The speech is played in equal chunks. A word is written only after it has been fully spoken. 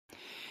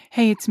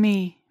Hey, it's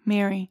me,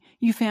 Mary.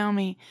 You found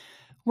me.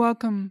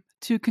 Welcome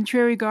to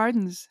Contrary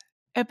Gardens,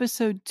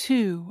 episode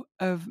 2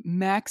 of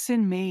Max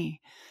and Me.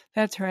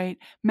 That's right.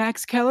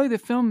 Max Keller, the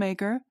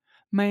filmmaker,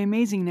 my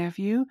amazing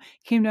nephew,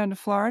 came down to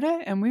Florida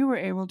and we were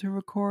able to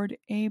record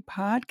a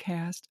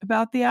podcast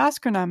about the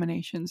Oscar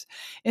nominations.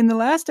 In the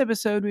last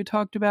episode, we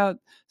talked about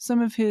some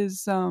of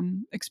his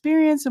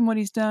experience and what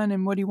he's done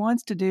and what he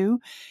wants to do.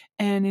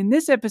 And in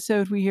this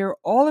episode, we hear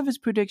all of his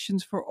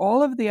predictions for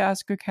all of the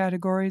Oscar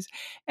categories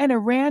and a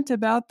rant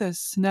about the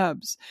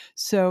snubs.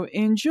 So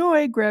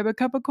enjoy, grab a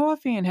cup of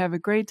coffee, and have a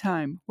great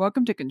time.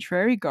 Welcome to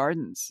Contrary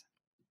Gardens.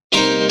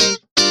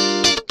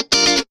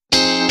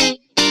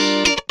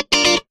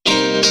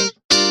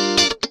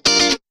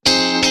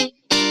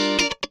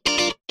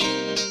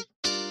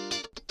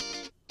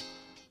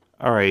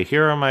 All right,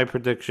 here are my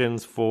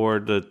predictions for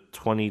the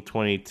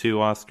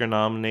 2022 Oscar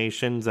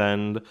nominations,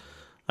 and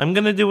I'm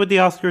going to do what the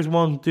Oscars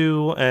won't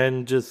do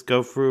and just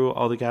go through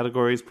all the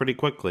categories pretty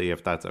quickly,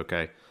 if that's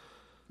okay.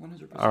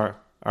 100%. All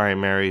right,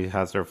 Mary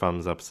has her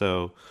thumbs up,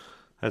 so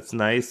that's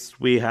nice.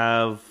 We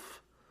have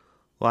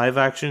live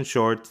action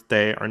shorts.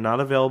 They are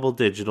not available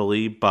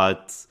digitally,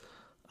 but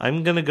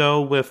I'm going to go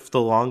with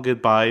The Long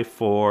Goodbye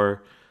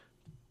for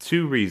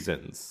 2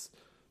 reasons.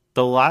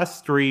 The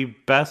last 3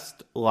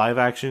 best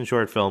live-action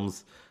short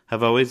films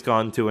have always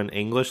gone to an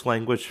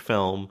English-language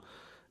film,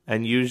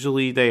 and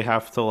usually they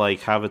have to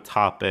have a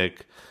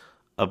topic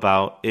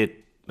about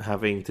it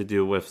having to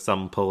do with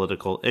some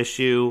political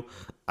issue.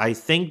 I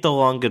think The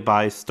Long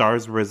Goodbye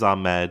stars Riz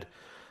Ahmed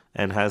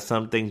and has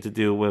something to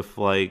do with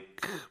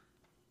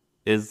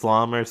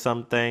Islam or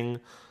something.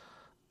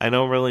 I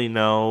don't really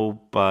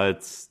know,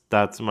 but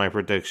that's my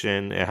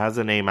prediction. It has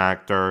a name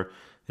actor.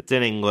 It's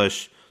in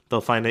English. They'll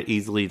find it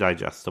easily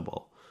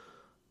digestible.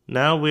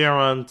 Now we are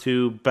on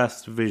to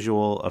best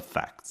visual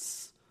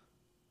effects.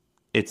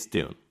 It's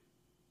Dune.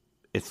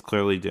 It's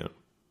clearly Dune.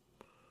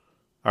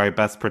 All right,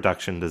 best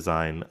production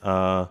design.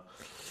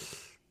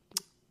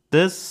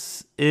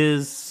 This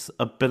is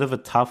a bit of a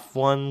tough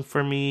one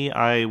for me.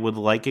 I would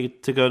like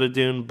it to go to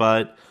Dune,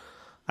 but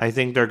I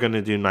think they're going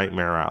to do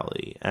Nightmare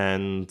Alley.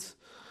 And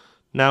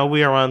now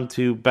we are on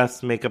to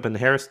best makeup and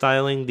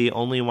hairstyling. The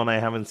only one I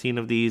haven't seen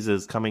of these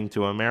is Coming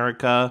to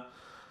America.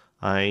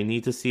 I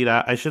need to see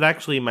that. I should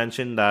actually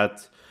mention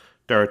that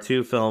there are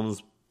 2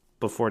 films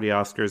before the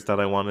Oscars that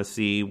I want to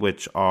see,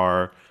 which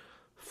are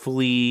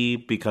Flea,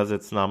 because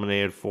it's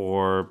nominated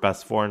for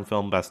Best Foreign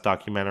Film, Best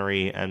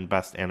Documentary, and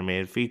Best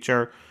Animated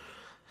Feature,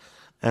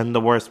 and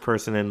The Worst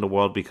Person in the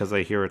World, because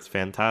I hear it's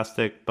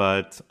fantastic.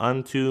 But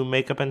on to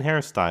makeup and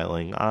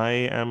hairstyling. I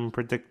am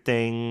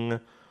predicting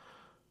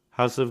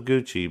House of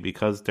Gucci,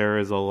 because there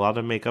is a lot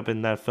of makeup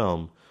in that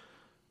film.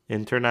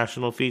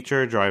 International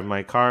feature, Drive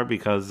My Car,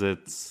 because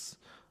it's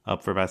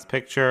up for Best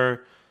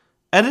Picture.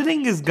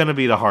 Editing is going to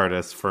be the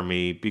hardest for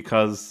me,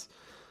 because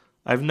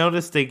I've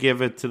noticed they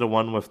give it to the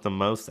one with the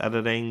most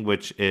editing,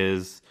 which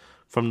is,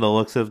 from the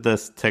looks of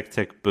this, Tick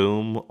Tick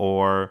Boom,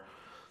 or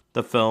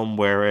the film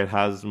where it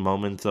has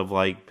moments of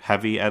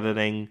heavy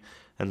editing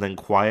and then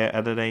quiet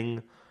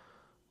editing.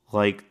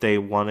 They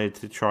wanted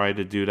to try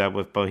to do that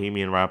with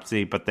Bohemian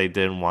Rhapsody, but they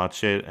didn't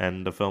watch it,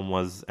 and the film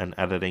was an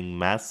editing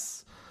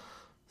mess.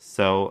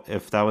 So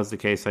if that was the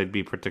case, I'd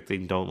be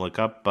predicting Don't Look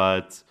Up,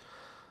 but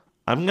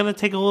I'm going to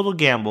take a little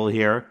gamble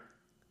here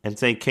and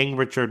say King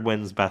Richard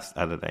wins Best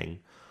Editing.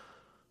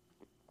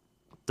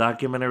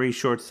 Documentary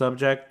short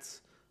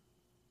subjects.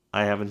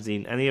 I haven't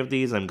seen any of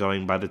these. I'm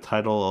going by the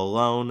title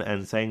alone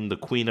and saying The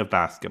Queen of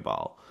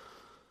Basketball.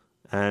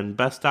 And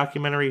Best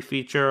Documentary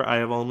Feature, I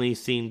have only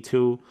seen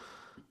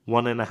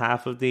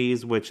 1.5 of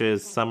these, which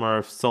is Summer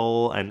of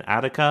Soul and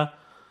Attica.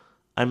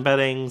 I'm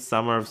betting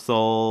Summer of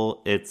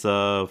Soul. It's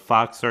a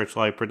Fox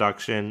Searchlight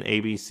production.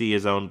 ABC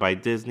is owned by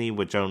Disney,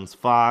 which owns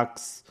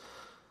Fox.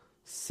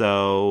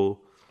 So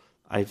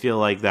I feel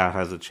like that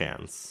has a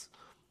chance.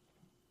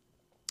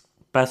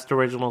 Best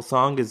Original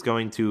Song is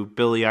going to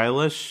Billie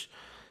Eilish.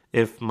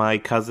 If my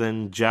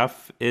cousin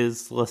Jeff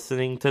is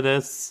listening to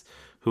this,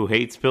 who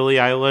hates Billie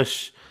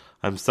Eilish,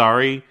 I'm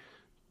sorry.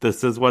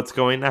 This is what's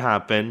going to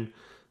happen.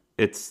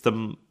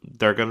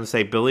 They're going to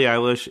say Billie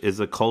Eilish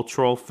is a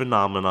cultural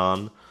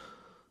phenomenon.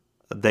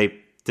 They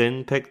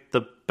didn't pick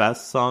the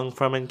best song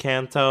from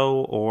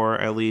Encanto, or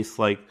at least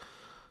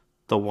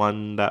the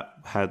one that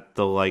had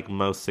the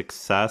most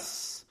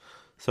success.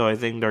 So I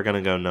think they're going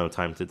to go No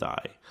Time to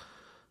Die.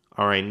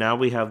 All right, now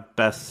we have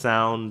Best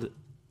Sound.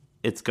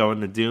 It's going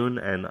to Dune,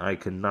 and I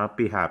could not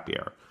be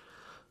happier.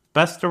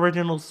 Best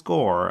Original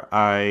Score.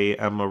 I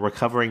am a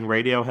recovering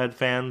Radiohead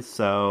fan,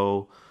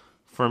 so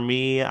for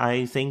me,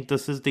 I think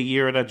this is the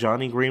year that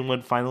Johnny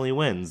Greenwood finally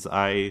wins.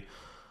 I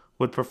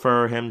would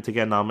prefer him to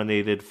get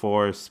nominated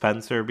for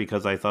Spencer,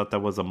 because I thought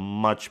that was a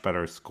much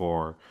better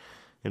score,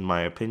 in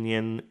my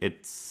opinion.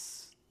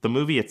 The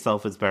movie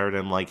itself is better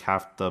than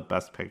half the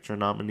Best Picture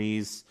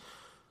nominees.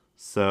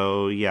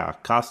 So yeah,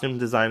 costume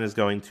design is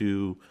going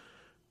to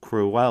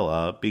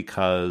Cruella,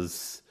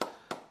 because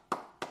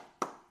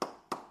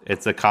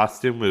it's a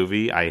costume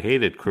movie. I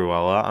hated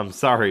Cruella. I'm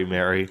sorry,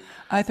 Mary.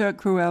 I thought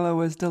Cruella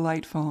was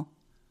delightful.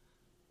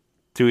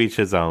 To each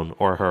his own,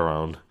 or her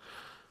own.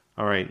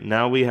 All right,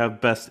 now we have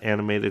Best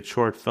Animated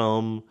Short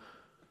Film.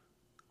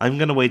 I'm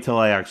going to wait till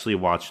I actually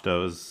watch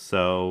those,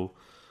 so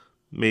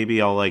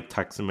maybe I'll like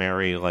text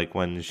Mary like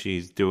when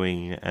she's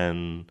doing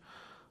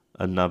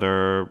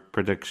another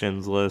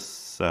predictions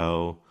list.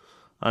 So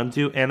on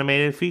to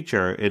animated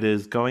feature. It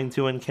is going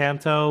to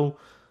Encanto.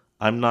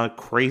 I'm not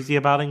crazy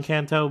about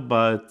Encanto,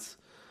 but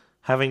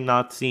having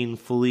not seen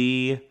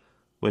Flea,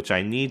 which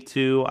I need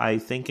to, I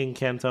think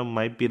Encanto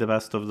might be the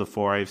best of the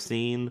four I've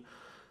seen.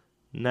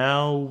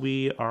 Now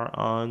we are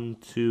on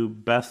to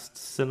Best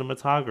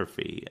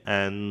Cinematography,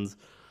 and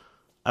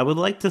I would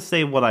like to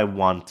say what I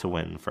want to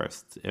win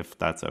first, if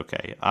that's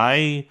okay.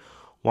 I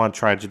want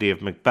Tragedy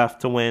of Macbeth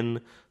to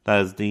win.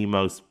 That is the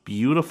most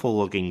beautiful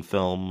looking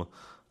film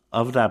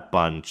of that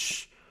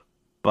bunch,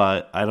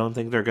 but I don't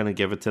think they're going to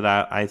give it to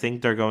that. I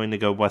think they're going to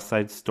go West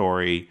Side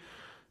Story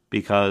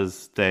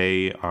because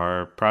they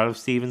are proud of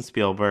Steven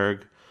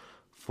Spielberg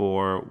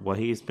for what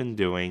he's been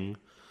doing,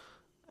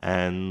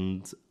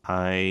 and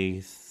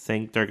I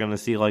think they're going to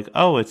see like,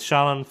 oh, it's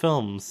shot on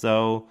film,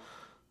 so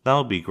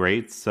that'll be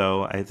great.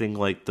 So I think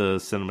like the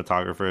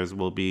cinematographers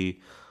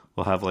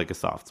will have like a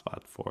soft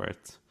spot for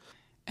it.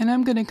 And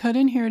I'm going to cut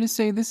in here to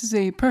say this is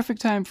a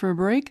perfect time for a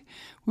break.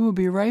 We will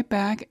be right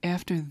back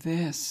after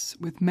this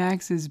with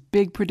Max's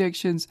big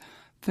predictions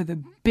for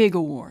the big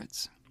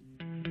awards.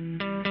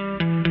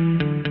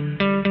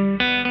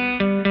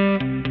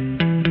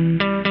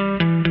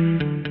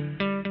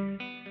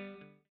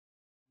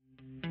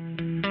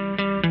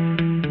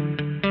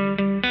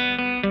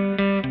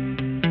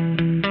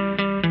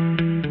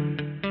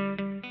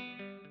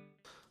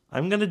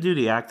 I'm going to do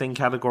the acting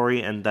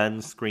category and then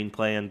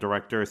screenplay and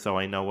director so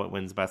I know what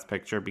wins Best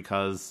Picture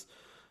because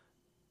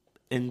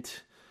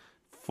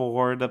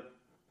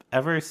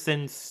ever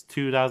since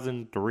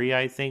 2003,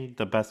 I think,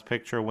 the Best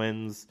Picture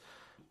wins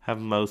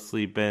have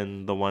mostly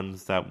been the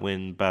ones that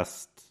win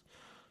Best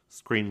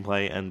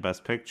Screenplay and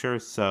Best Picture.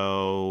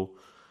 So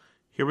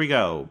here we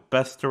go.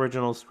 Best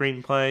Original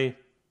Screenplay.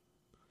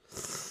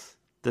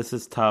 This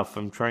is tough.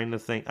 I'm trying to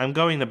think. I'm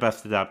going to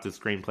Best Adapted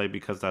Screenplay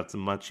because that's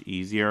much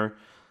easier.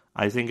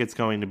 I think it's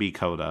going to be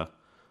Coda.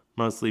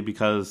 Mostly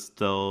because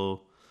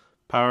they'll...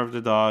 Power of the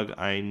Dog,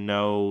 I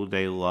know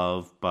they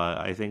love, but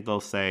I think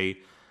they'll say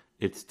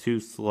it's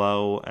too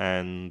slow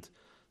and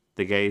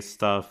the gay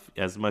stuff,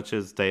 as much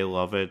as they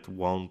love it,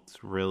 won't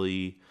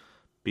really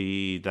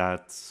be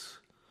that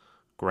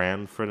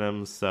grand for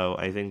them. So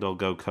I think they'll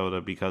go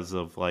Coda because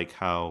of like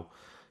how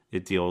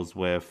it deals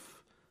with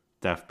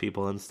deaf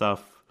people and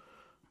stuff.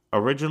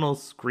 Original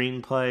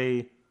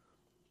Screenplay...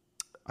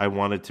 I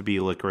want it to be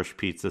Licorice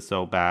Pizza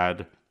so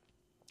bad.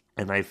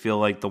 And I feel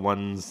like the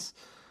ones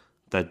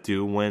that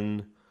do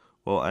win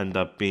will end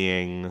up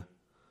being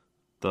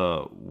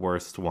the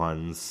worst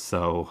ones.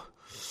 So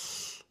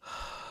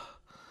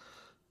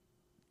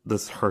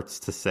this hurts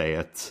to say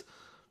it.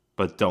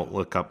 But Don't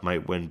Look Up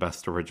might win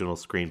Best Original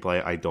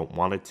Screenplay. I don't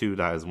want it to.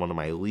 That is one of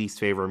my least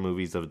favorite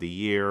movies of the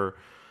year.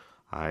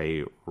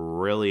 I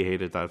really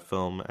hated that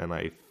film. And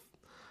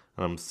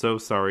I'm so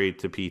sorry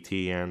to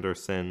P.T.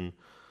 Anderson,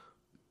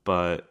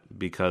 but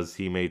because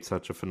he made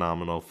such a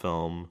phenomenal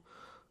film,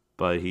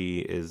 but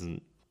he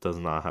does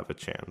not have a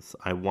chance.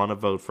 I want to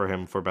vote for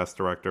him for Best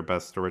Director,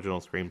 Best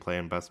Original Screenplay,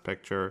 and Best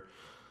Picture,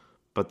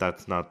 but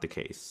that's not the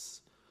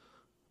case.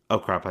 Oh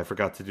crap, I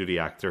forgot to do the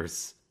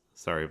actors.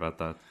 Sorry about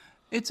that.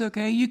 It's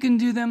okay, you can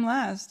do them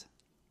last.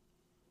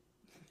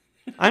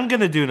 I'm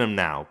going to do them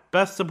now.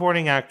 Best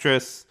Supporting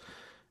Actress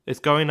is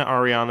going to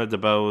Ariana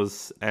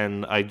DeBose,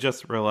 and I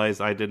just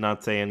realized I did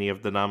not say any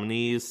of the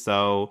nominees,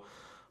 so...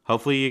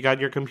 Hopefully you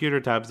got your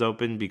computer tabs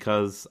open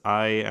because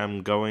I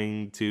am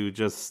going to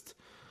just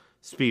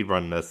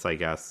speedrun this, I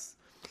guess.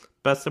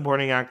 Best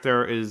Supporting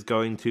Actor is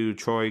going to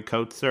Troy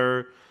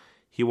Kotsur.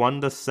 He won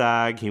the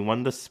SAG. He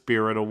won the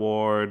Spirit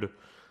Award.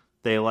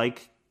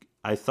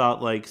 I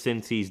thought like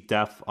since he's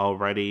deaf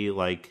already,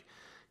 like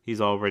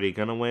he's already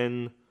gonna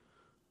win.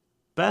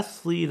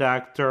 Best Lead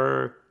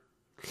Actor,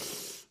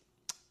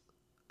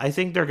 I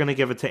think they're gonna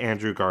give it to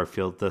Andrew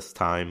Garfield this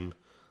time.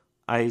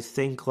 I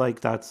think, like,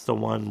 that's the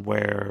one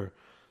where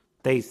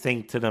they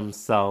think to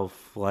themselves,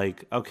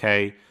 like,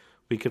 okay,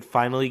 we could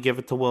finally give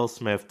it to Will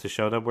Smith to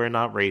show that we're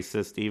not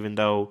racist, even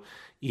though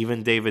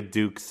even David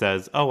Duke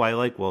says, oh, I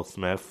like Will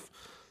Smith.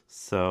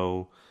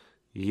 So,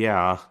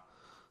 yeah,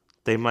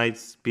 they might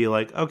be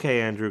like,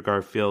 okay, Andrew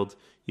Garfield,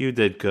 you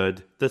did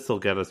good. This will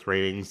get us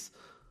ratings.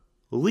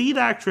 Lead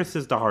actress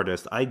is the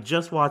hardest. I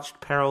just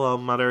watched Parallel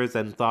Mothers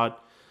and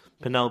thought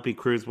Penelope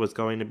Cruz was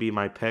going to be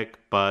my pick,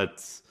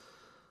 but...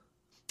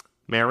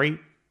 Mary,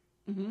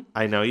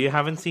 I know you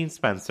haven't seen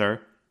Spencer.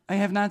 I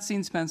have not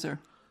seen Spencer.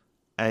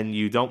 And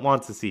you don't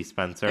want to see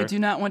Spencer. I do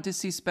not want to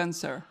see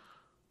Spencer.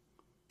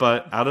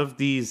 But out of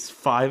these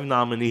 5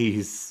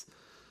 nominees,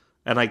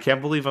 and I can't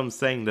believe I'm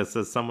saying this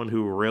as someone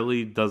who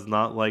really does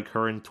not like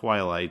her in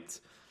Twilight,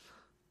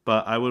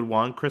 but I would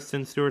want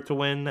Kristen Stewart to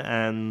win,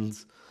 and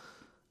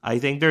I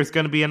think there's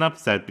going to be an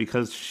upset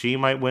because she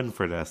might win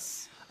for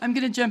this. I'm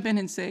going to jump in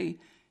and say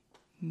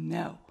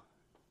no.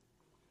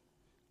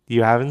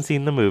 You haven't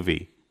seen the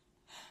movie.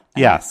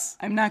 Yes.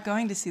 I'm not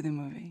going to see the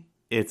movie.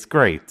 It's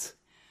great.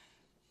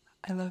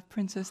 I love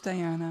Princess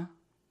Diana.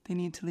 They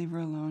need to leave her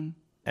alone.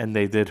 And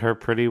they did her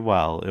pretty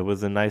well. It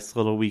was a nice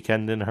little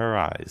weekend in her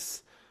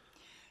eyes.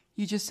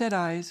 You just said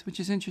eyes, which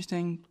is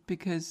interesting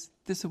because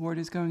this award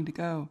is going to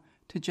go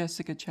to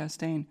Jessica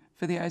Chastain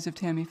for The Eyes of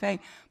Tammy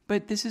Faye.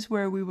 But this is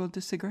where we will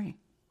disagree.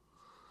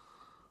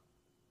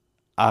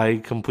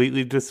 I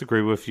completely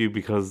disagree with you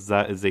because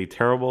that is a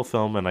terrible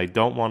film and I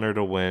don't want her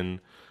to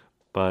win.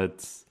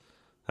 But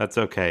that's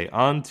okay.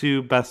 On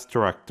to Best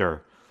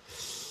Director.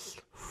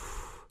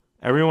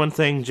 Everyone's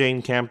saying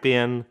Jane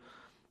Campion.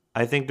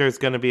 I think there's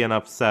going to be an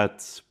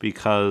upset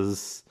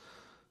because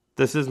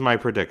this is my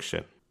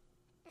prediction.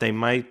 They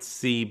might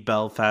see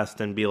Belfast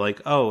and be like,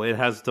 oh, it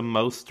has the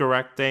most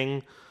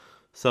directing,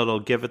 so they'll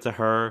give it to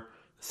her.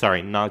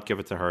 Sorry, not give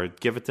it to her.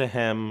 Give it to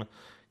him,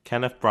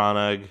 Kenneth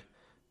Branagh,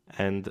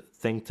 and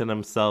think to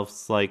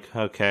themselves like,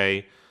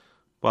 okay,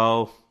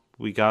 well,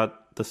 we got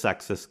the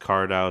sexist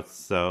card out,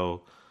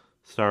 so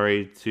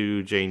sorry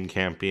to Jane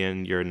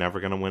Campion, you're never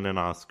going to win an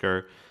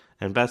Oscar.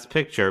 And Best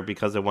Picture,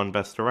 because it won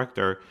Best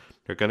Director,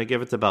 they're going to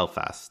give it to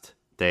Belfast.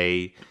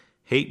 They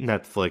hate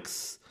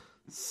Netflix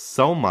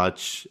so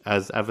much,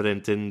 as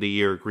evident in the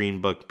year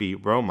Green Book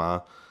beat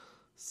Roma,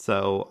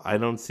 so I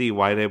don't see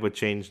why they would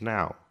change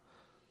now.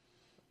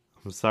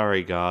 I'm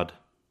sorry, God.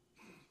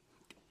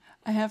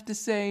 I have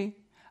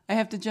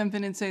to jump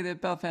in and say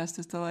that Belfast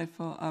is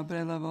delightful, but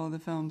I love all the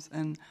films,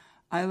 and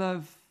I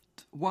love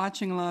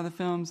watching a lot of the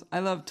films. I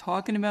love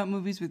talking about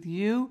movies with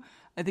you.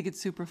 I think it's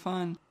super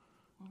fun.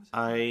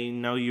 I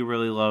know you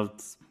really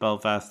loved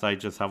Belfast. I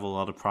just have a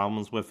lot of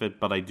problems with it,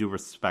 but I do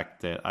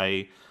respect it.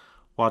 I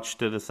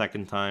watched it a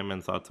second time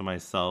and thought to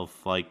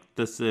myself, like,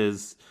 this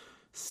is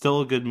still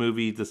a good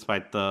movie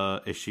despite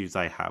the issues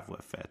I have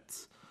with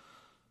it.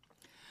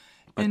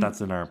 But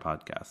that's in our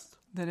podcast.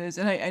 That is.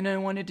 And I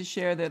wanted to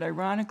share that,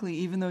 ironically,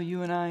 even though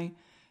you and I,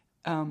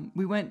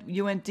 you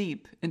went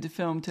deep into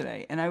film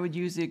today, and I would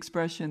use the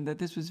expression that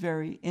this was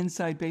very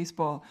inside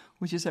baseball,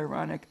 which is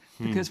ironic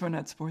because we're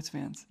not sports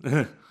fans.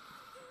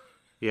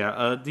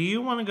 Yeah. Do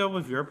you want to go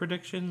with your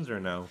predictions or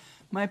no?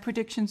 My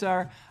predictions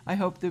are, I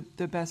hope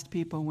the best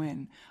people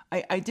win.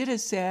 I did a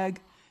SAG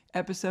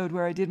episode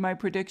where I did my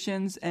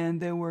predictions, and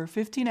there were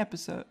 15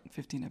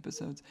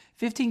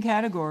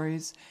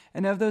 categories,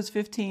 and of those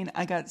 15,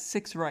 I got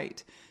 6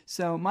 right.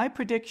 So my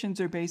predictions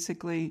are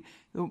basically,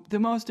 the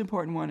most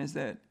important one is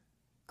that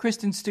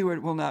Kristen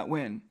Stewart will not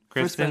win.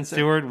 Kristen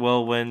Stewart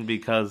will win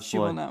because she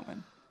will not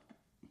win.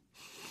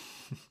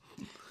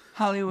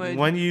 Hollywood.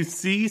 When you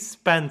see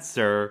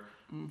Spencer,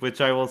 which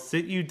I will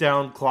sit you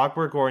down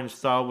Clockwork Orange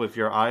style with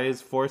your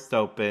eyes forced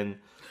open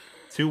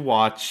to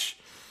watch,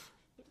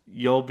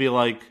 you'll be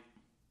like,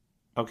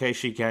 okay,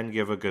 she can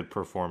give a good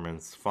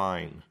performance.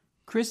 Fine.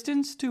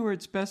 Kristen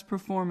Stewart's best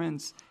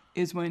performance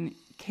is when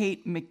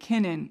Kate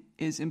McKinnon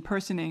is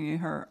impersonating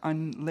her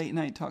on Late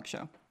Night Talk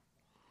Show.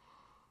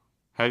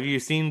 Have you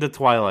seen the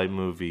Twilight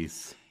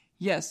movies?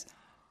 Yes.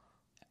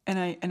 And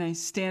I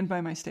stand by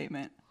my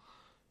statement.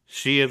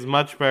 She is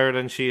much better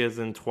than she is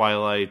in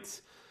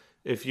Twilight.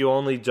 If you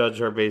only judge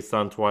her based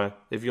on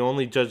if you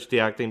only judge the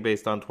acting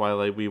based on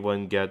Twilight, we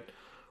wouldn't get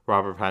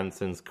Robert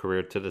Pattinson's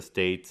career to this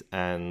date.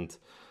 And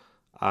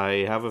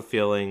I have a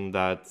feeling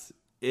that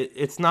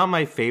it's not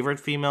my favorite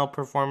female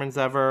performance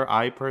ever.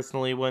 I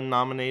personally wouldn't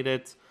nominate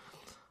it.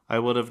 I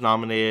would have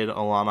nominated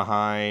Alana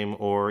Haim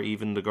or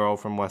even the girl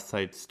from West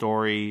Side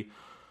Story.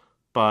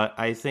 But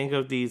I think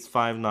of these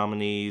 5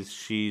 nominees,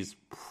 she's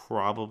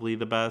probably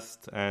the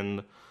best.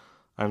 And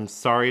I'm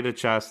sorry to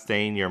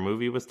Chastain, your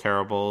movie was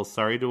terrible.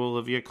 Sorry to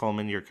Olivia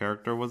Colman, your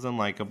character was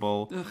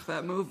unlikable. Ugh,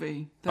 that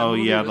movie. Was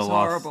was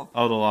horrible.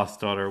 The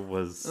Lost Daughter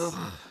was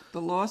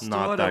The Lost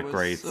not Daughter that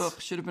great.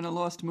 Should have been a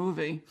lost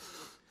movie.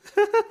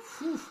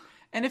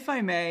 And if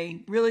I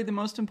may, really the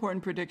most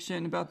important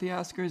prediction about the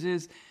Oscars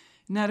is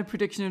not a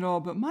prediction at all,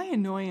 but my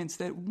annoyance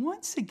that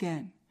once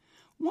again,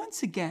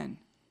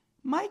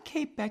 my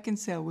Kate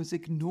Beckinsale was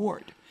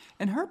ignored,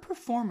 and her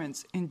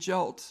performance in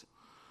Jolt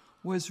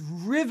was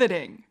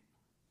riveting.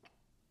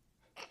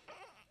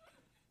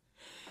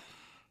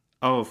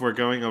 Oh, if we're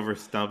going over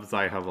snubs,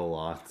 I have a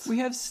lot. We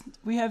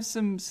have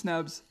some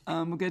snubs.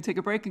 We're going to take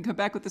a break and come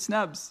back with the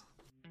snubs.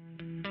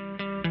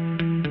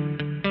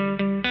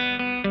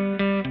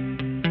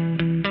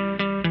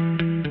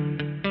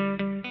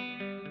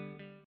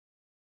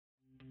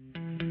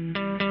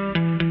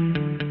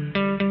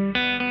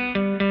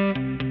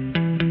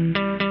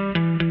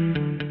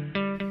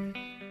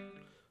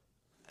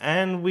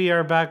 And we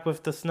are back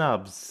with the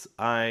snubs.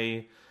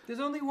 There's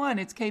only one.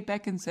 It's Kate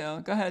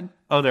Beckinsale. Go ahead.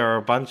 Oh, there are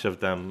a bunch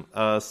of them.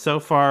 So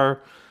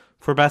far,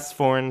 for Best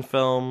Foreign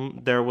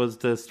Film, there was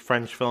this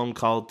French film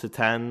called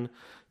Titane,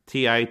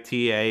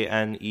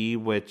 Titane,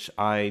 which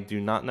I do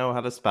not know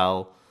how to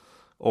spell,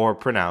 or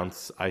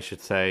pronounce, I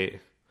should say.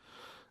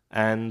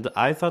 And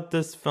I thought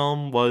this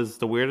film was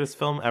the weirdest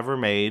film ever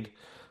made,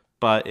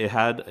 but it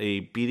had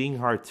a beating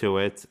heart to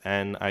it,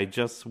 and I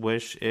just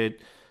wish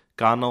it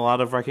gotten a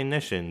lot of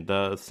recognition.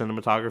 The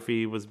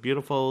cinematography was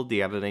beautiful,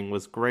 the editing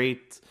was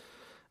great,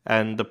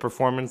 and the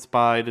performance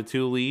by the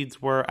two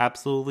leads were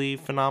absolutely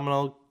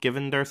phenomenal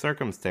given their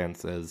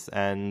circumstances.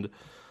 And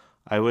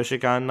I wish it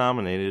got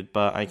nominated,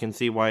 but I can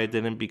see why it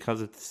didn't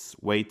because it's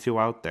way too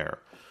out there.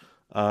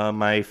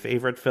 My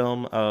favorite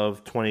film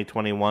of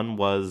 2021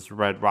 was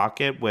Red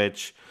Rocket,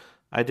 which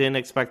I didn't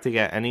expect to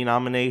get any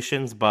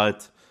nominations,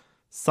 but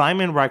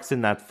Simon Rex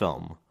in that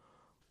film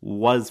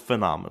was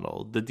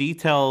phenomenal. The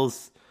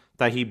details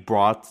that he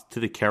brought to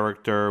the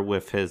character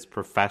with his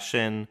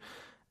profession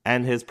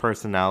and his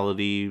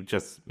personality,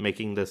 just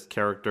making this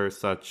character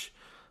such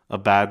a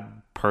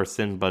bad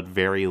person but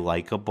very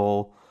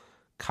likable,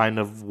 kind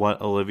of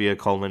what Olivia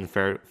Colman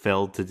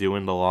failed to do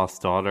in The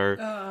Lost Daughter.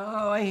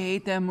 Oh, I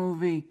hate that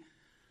movie.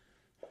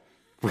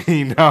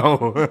 We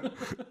know.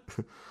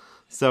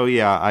 So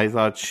yeah, I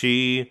thought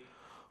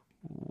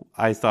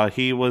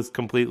he was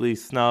completely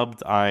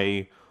snubbed.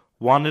 I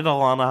wanted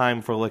Alana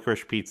Haim for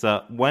Licorice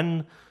Pizza.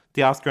 When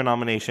the Oscar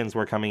nominations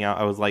were coming out,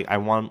 I was like, I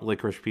want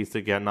Licorice Pizza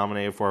to get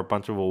nominated for a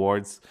bunch of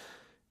awards.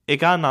 It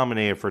got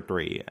nominated for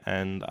 3,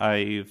 and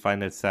I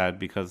find it sad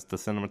because the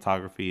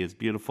cinematography is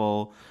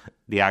beautiful,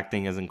 the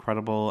acting is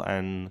incredible,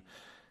 and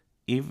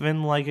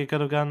even like it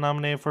could have gotten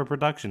nominated for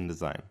production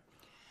design.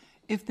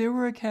 If there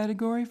were a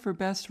category for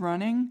best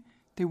running,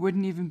 there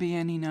wouldn't even be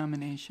any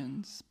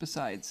nominations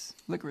besides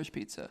Licorice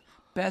Pizza.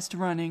 Best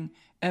running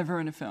ever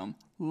in a film.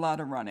 A lot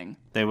of running.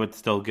 They would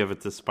still give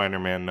it to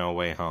Spider-Man No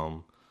Way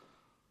Home.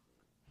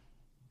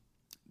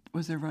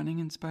 Was there running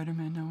in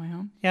Spider-Man No Way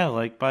Home? Yeah,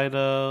 like by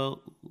the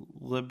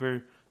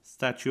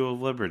Statue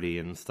of Liberty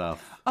and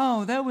stuff.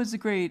 Oh, that was a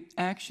great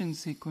action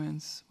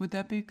sequence. Would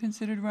that be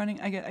considered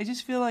running? I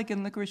just feel like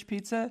in Licorice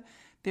Pizza,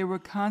 they were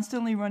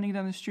constantly running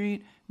down the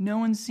street. No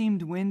one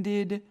seemed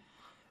winded.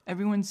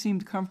 Everyone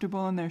seemed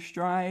comfortable in their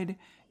stride.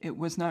 It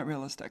was not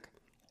realistic.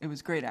 It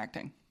was great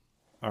acting.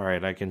 All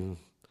right,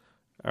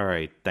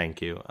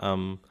 thank you.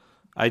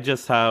 I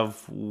just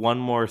have one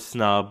more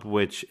snub,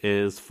 which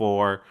is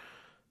for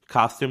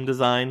costume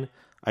design.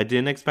 I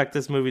didn't expect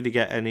this movie to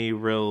get any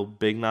real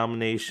big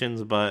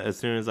nominations, but as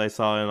soon as I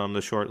saw it on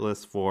the short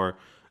list for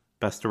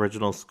Best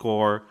Original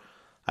Score,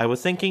 I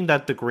was thinking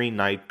that The Green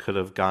Knight could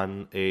have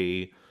gotten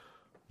a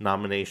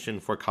nomination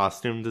for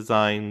costume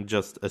design,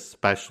 just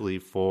especially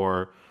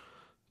for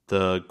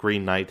the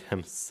Green Knight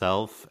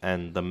himself,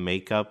 and the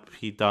makeup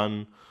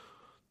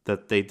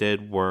that they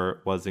did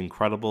was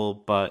incredible,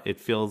 but it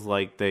feels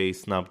like they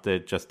snubbed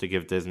it just to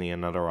give Disney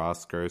another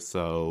Oscar,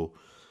 so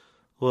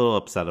a little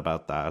upset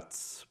about that,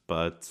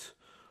 but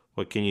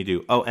what can you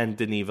do? Oh, and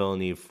Denis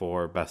Villeneuve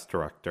for Best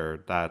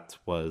Director. That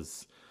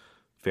was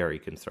very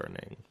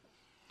concerning.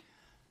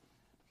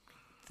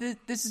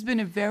 This has been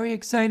a very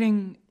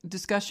exciting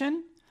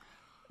discussion.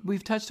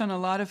 We've touched on a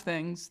lot of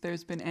things.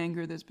 There's been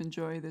anger, there's been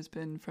joy, there's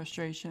been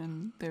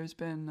frustration, there's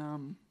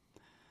been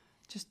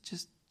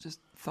just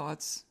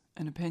thoughts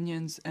and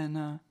opinions.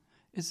 And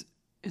is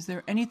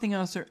there anything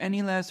else or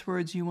any last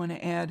words you want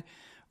to add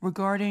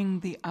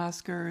regarding the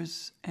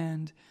Oscars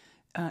and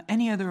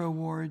any other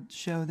award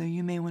show that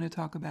you may want to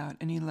talk about?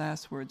 Any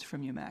last words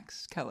from you,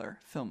 Max Keller,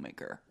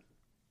 filmmaker?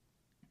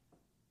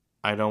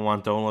 I don't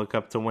want Don't Look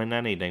Up to win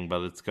anything,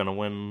 but it's going to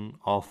win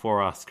all 4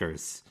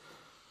 Oscars.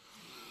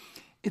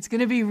 It's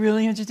going to be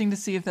really interesting to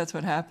see if that's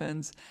what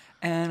happens.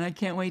 And I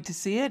can't wait to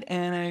see it.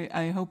 And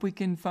I hope we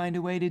can find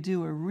a way to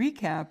do a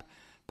recap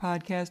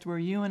podcast where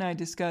you and I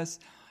discuss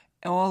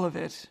all of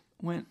it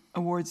when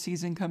award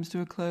season comes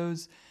to a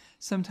close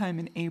sometime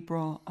in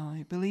April.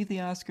 I believe the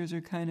Oscars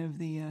are kind of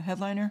the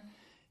headliner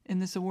in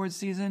this award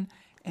season,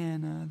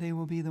 and they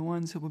will be the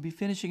ones who will be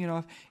finishing it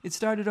off. It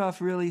started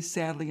off really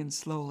sadly and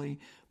slowly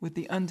with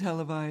the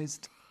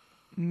untelevised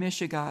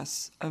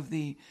mishigas of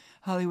the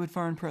Hollywood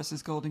Foreign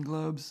Press's Golden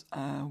Globes.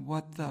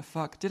 What the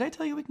fuck? Did I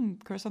tell you we can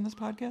curse on this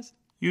podcast?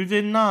 You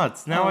did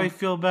not. Now I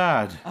feel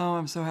bad. Oh,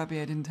 I'm so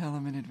happy I didn't tell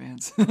him in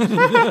advance.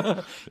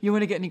 You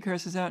want to get any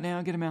curses out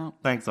now? Get them out.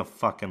 Thanks a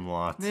fucking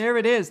lot. There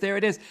it is. There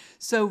it is.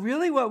 So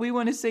really what we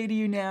want to say to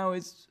you now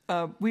is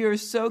we are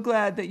so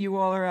glad that you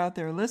all are out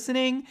there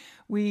listening.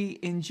 We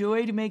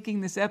enjoyed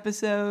making this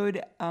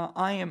episode.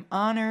 I am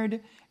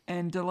honored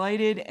and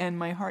delighted, and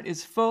my heart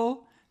is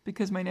full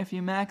because my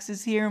nephew Max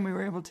is here and we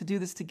were able to do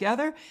this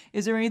together.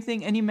 Is there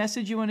any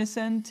message you want to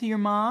send to your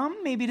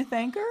mom, maybe to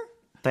thank her?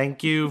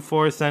 Thank you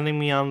for sending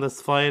me on this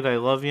flight. I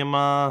love you,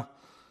 Ma.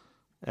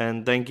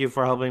 And thank you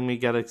for helping me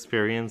get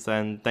experience.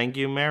 And thank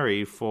you,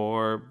 Mary,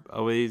 for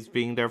always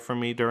being there for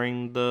me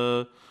during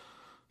the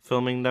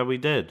filming that we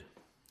did.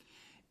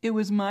 It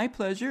was my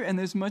pleasure, and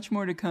there's much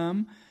more to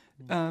come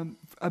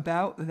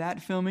about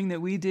that filming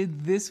that we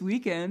did this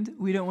weekend.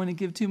 We don't want to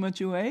give too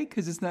much away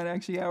because it's not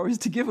actually ours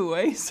to give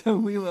away, so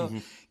we will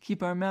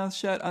keep our mouths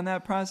shut on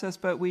that process.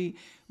 But we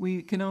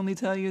can only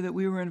tell you that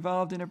we were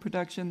involved in a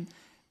production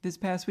this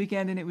past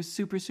weekend, and it was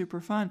super, super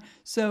fun.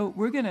 So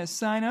we're going to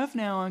sign off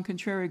now on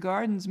Contrary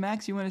Gardens.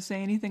 Max, you want to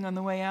say anything on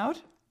the way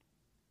out?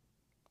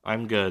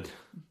 I'm good.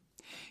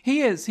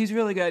 He is. He's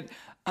really good.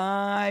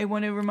 I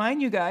want to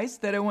remind you guys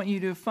that I want you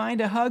to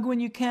find a hug when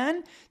you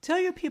can. Tell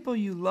your people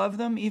you love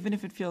them, even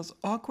if it feels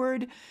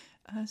awkward.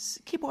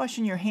 Keep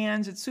washing your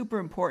hands. It's super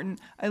important.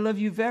 I love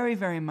you very,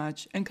 very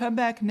much. And come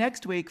back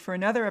next week for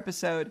another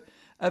episode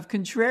of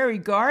Contrary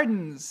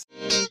Gardens.